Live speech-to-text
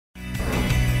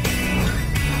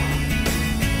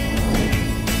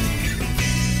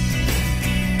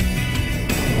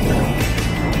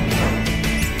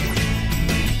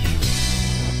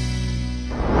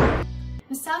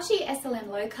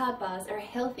low-carb bars are a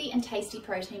healthy and tasty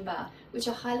protein bar, which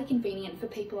are highly convenient for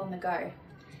people on the go.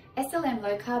 SLM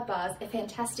low-carb bars are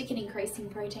fantastic at increasing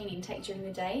protein intake during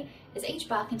the day, as each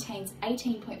bar contains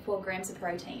 18.4 grams of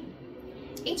protein.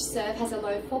 Each serve has a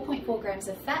low 4.4 grams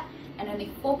of fat and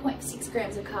only 4.6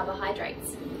 grams of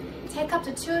carbohydrates. Take up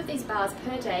to 2 of these bars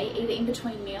per day, either in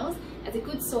between meals, as a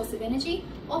good source of energy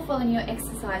or following your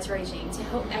exercise regime to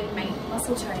help aid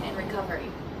muscle tone and recovery.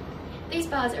 These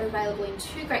bars are available in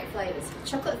 2 great flavours,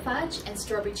 chocolate fudge and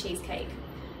strawberry cheesecake.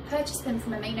 Purchase them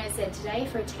from Amino Z today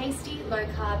for a tasty, low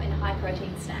carb and high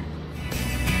protein snack.